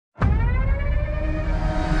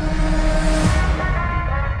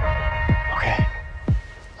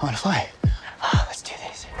on, fly. Let's do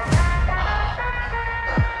this.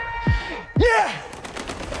 Yeah!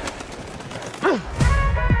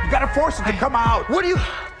 You gotta force it to come out. What do you...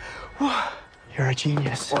 You're a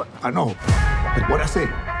genius. What? I know. Like, what'd I say?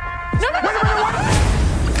 No, no, no, no, no.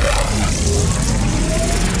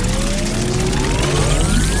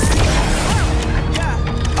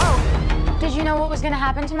 Did you know what was gonna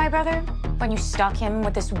happen to my brother when you stuck him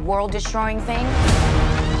with this world-destroying thing?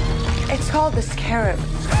 It's called the Scarab.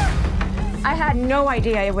 I had no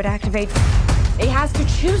idea it would activate. It has to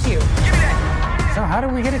choose you. So how do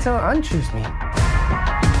we get it to unchoose me?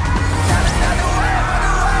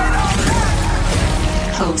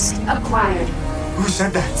 Host acquired. Who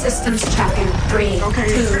said that? Systems tracking 3, Okay,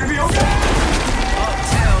 2. it's gonna be okay.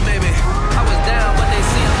 Uptown, baby. I was down, but they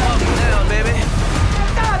see I'm up down, baby.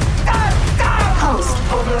 Host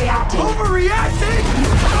overreacting. Overreacting?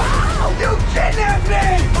 You kidnapped me!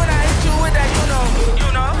 When I hit you with that, you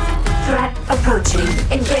know. Threat approaching.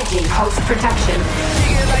 Engaging host protection.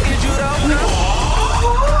 Kick it like it's judo.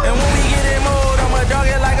 And when we get in mode, I'ma dog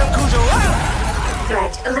it like I'm Cujo.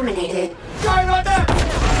 Threat eliminated. Sorry about that!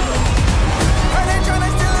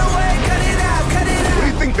 What do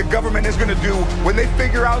you think the government is gonna do when they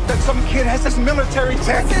figure out that some kid has this military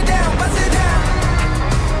tech? Bust it down, bust it down.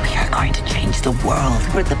 We are going to change the world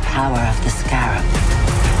with the power of the Scarab.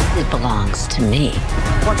 It belongs to me.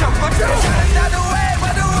 Watch out, watch out! Not the way,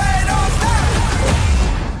 but the way don't stop.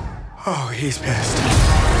 Oh, he's pissed.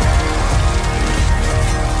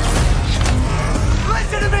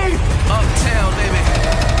 Listen to me! Uptown, baby.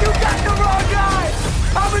 You got the wrong guy!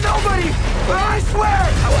 I'm a nobody! I swear!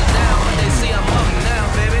 I was down, but they see I'm up now,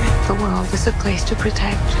 baby. The world is a place to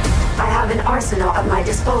protect. I have an arsenal at my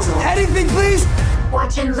disposal. Anything, please!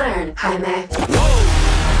 Watch and learn, Jaime. Whoa.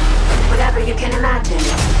 Whatever you can imagine,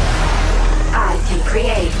 I can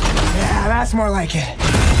create. Yeah, that's more like it.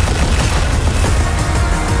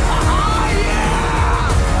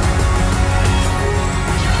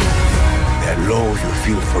 That love you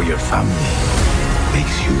feel for your family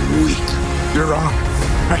makes you weak. You're wrong.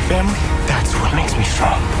 My family, that's what makes me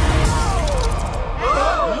strong.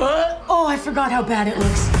 Oh, I forgot how bad it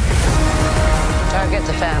looks. Target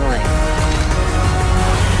the family.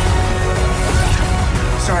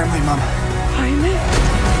 Sorry, my mom. Jaime?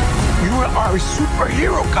 You are a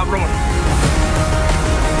superhero, cabron.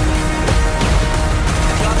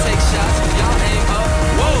 Y'all take shots, y'all aim up.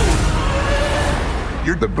 Whoa.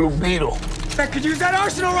 You're the Blue Beetle. I could use that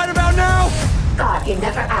arsenal right about now! God, you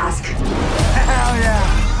never ask. Hell yeah!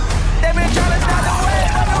 They been trying to stop the way,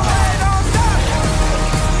 but the way don't stop.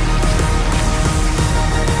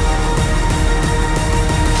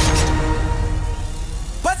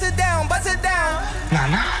 Bust it down, bust it down.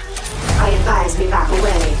 Nana? I advise we back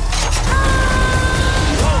away.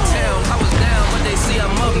 Uptown, I was down, but they see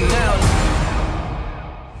I'm up now.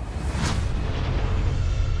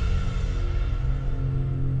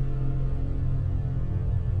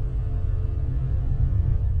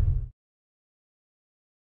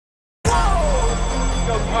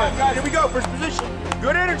 Here we go, first position.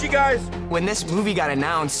 Good energy, guys. When this movie got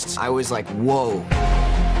announced, I was like, whoa.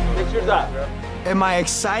 Pictures up, bro. Am I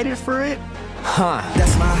excited for it? Huh.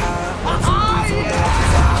 That's my high.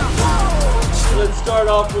 Let's start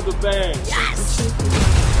off with a bang.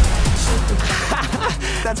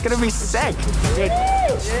 That's gonna be sick.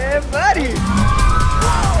 Yeah, buddy.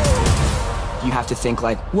 You have to think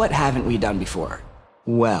like, what haven't we done before?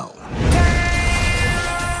 Well.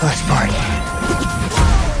 Let's party.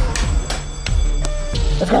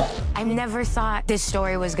 I never thought this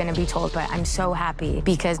story was gonna be told, but I'm so happy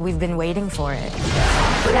because we've been waiting for it.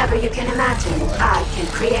 Whatever you can imagine, I can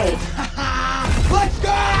create. Let's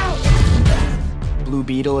go! Blue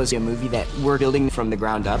Beetle is a movie that we're building from the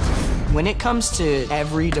ground up. When it comes to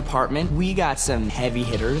every department, we got some heavy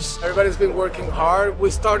hitters. Everybody's been working hard.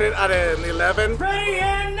 We started at an 11. Ready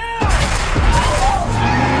and now!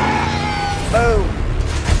 Oh.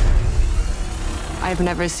 I've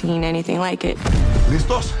never seen anything like it.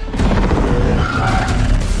 Listos?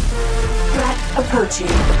 Threat approaching.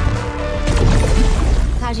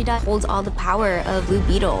 Tajida holds all the power of Blue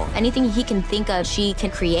Beetle. Anything he can think of, she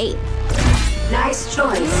can create. Nice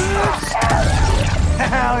choice.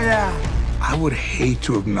 Hell yeah! I would hate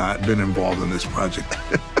to have not been involved in this project.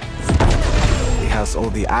 It has all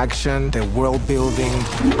the action, the world building.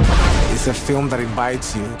 It's a film that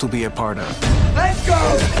invites you to be a part of. Let's go!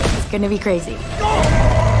 It's gonna be crazy.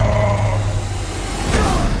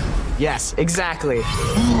 Yes, exactly.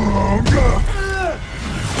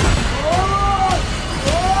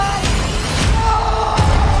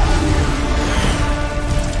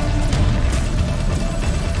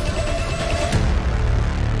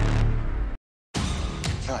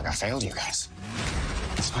 failed you guys.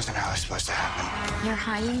 This wasn't how it was supposed to happen. You're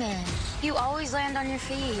Jaime. You always land on your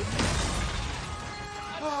feet.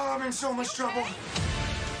 Oh, I'm in so much trouble.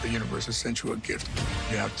 The universe has sent you a gift.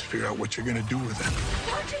 You have to figure out what you're gonna do with it.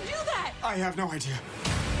 How'd you do that? I have no idea.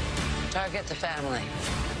 Target the family.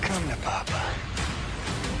 Come to Papa.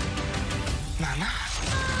 Mama.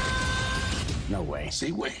 No way.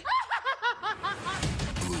 See, wait.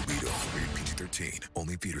 Blue Beetle, rated PG-13.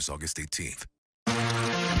 Only theaters August 18th.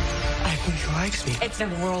 I think he likes me. It's a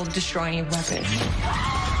world-destroying weapon.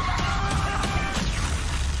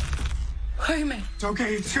 Jaime. It's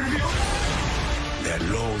okay. It's gonna be okay. That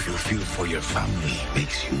love you feel for your family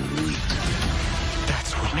makes you weak.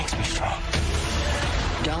 That's what makes me strong.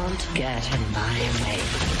 Don't get in my way.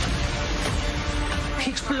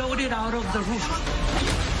 He exploded out of the roof.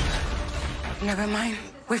 Never mind.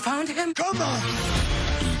 We found him. Come on!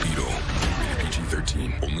 Blue Beetle, rated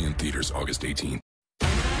PG-13. Only in theaters August 18th.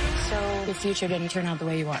 So the future didn't turn out the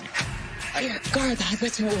way you wanted. Guard that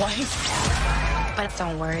with your life. But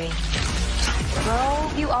don't worry.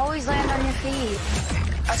 Bro, you always land on your feet.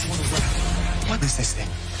 What is this thing?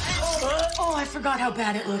 Oh, I forgot how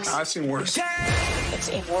bad it looks. I've seen worse. It's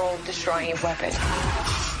a world-destroying weapon.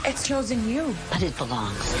 It's chosen you. But it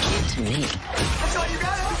belongs to me. That's all you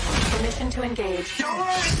got? Permission to engage. Don't worry.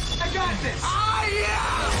 I got this. Ah,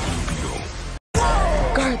 yeah!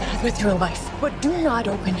 Guard that with your life, but do not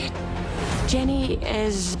open it. Jenny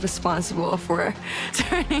is responsible for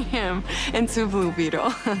turning him into Blue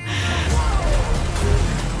Beetle.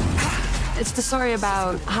 It's the story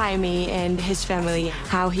about Jaime and his family,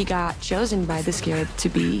 how he got chosen by the Scarab to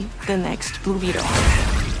be the next Blue Beetle.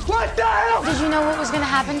 What the hell? Did you know what was going to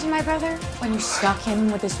happen to my brother when you stuck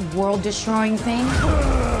him with this world-destroying thing?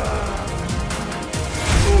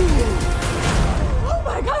 Oh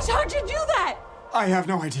my gosh, how'd you do that? I have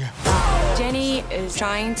no idea. Jenny is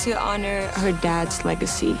trying to honor her dad's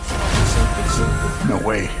legacy. No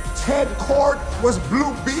way. Ted Cord was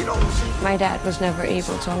Blue Beetle. My dad was never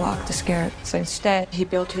able to unlock the Scarab, so instead he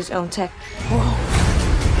built his own tech.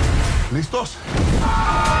 ¿Listos?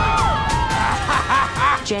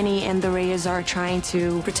 Jenny and the Reyes are trying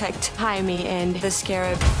to protect Jaime and the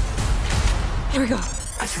Scarab. Here we go.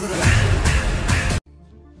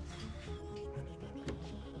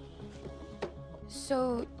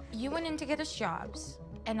 So you went in to get us jobs,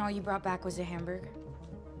 and all you brought back was a hamburger?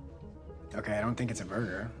 Okay, I don't think it's a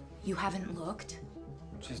burger. You haven't looked?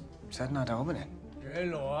 Just said not to open it. Que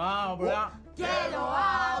lo abra. Que lo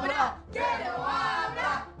abra. Que lo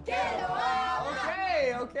abra. Que lo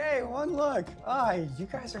abra. Okay, one look. Ah, you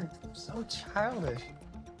guys are so childish.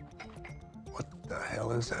 What the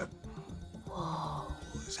hell is that? Whoa.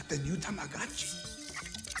 Is that the new Tamagotchi?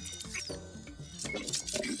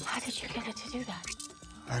 How did you get it to do that?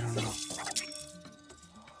 I don't know.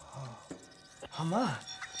 Mama,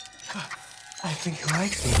 I think he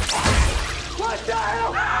likes me. What the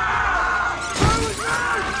hell?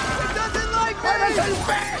 It doesn't like me! It doesn't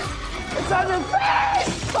fit! It doesn't fit!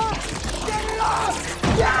 Oh, get it off!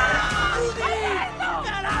 Yeah!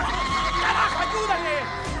 ¡Carajo, ayúdale!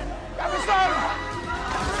 ¡Cabezón!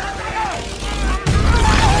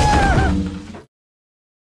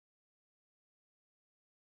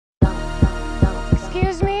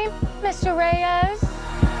 Excuse me, Mr. Reyes?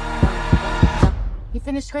 You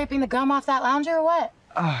finished scraping the gum off that lounger or what?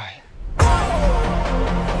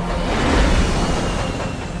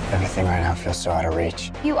 Everything right now feels so out of reach.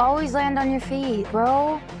 You always land on your feet,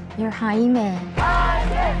 bro. You're Jaime.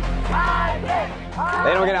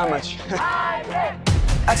 They don't get out much. I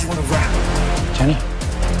just want to rap. Jenny?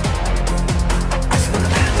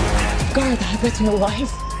 Guard that with your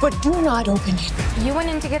life, but do not open it. You went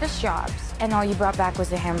in to get us jobs, and all you brought back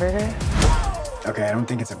was a hamburger? Okay, I don't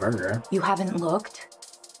think it's a burger. You haven't looked?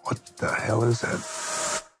 What the hell is that?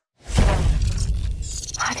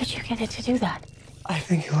 How did you get it to do that? I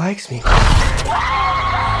think he likes me. It's on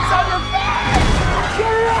your face!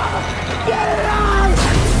 Get it off! Get it off!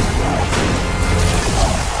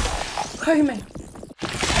 Jaime.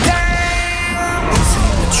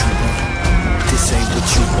 This ain't what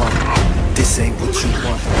you want. This ain't what you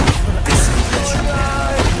want. This ain't what you want.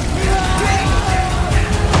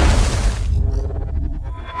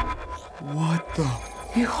 What the?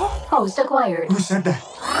 Host acquired. Who said that?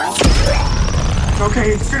 It's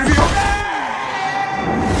okay. It's gonna be okay!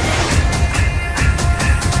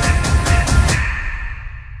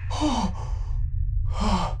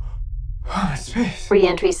 Space.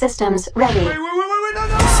 Re-entry systems ready. Wait, no!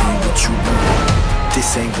 This ain't what you want.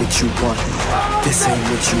 This ain't what you want. This ain't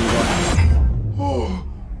what you want. Oh.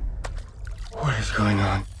 What is going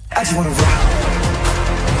on? I just wanna rock.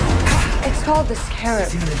 It's called the Scarab.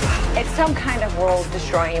 It's some kind of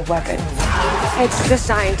world-destroying weapon. It's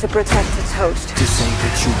designed to protect its host. This ain't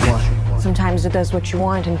what you want. Sometimes it does what you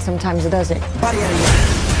want, and sometimes it doesn't.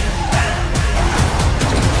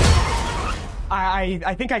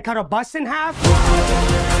 I think I cut a bus in half.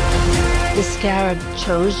 The Scarab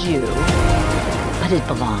chose you, but it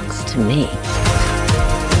belongs to me.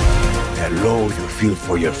 The love you feel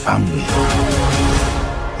for your family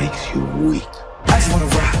makes you weak. I just wanna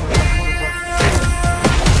rock.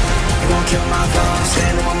 You won't kill my vibe,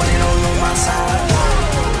 stand on my money, don't lose my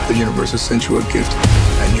side. The universe has sent you a gift,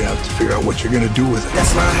 and you have to figure out what you're gonna do with it.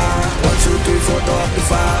 That's my high. 1, 2, 3, 4, throw up to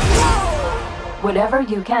 5. Whatever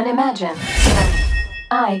you can imagine,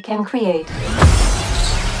 I can create.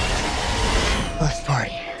 Let's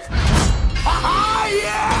party.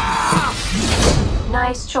 Yeah!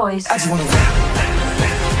 Nice choice. I just wanna rap.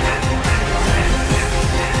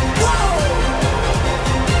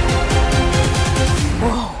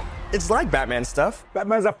 Whoa, it's like Batman stuff.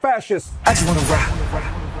 Batman's a fascist. I just wanna rock.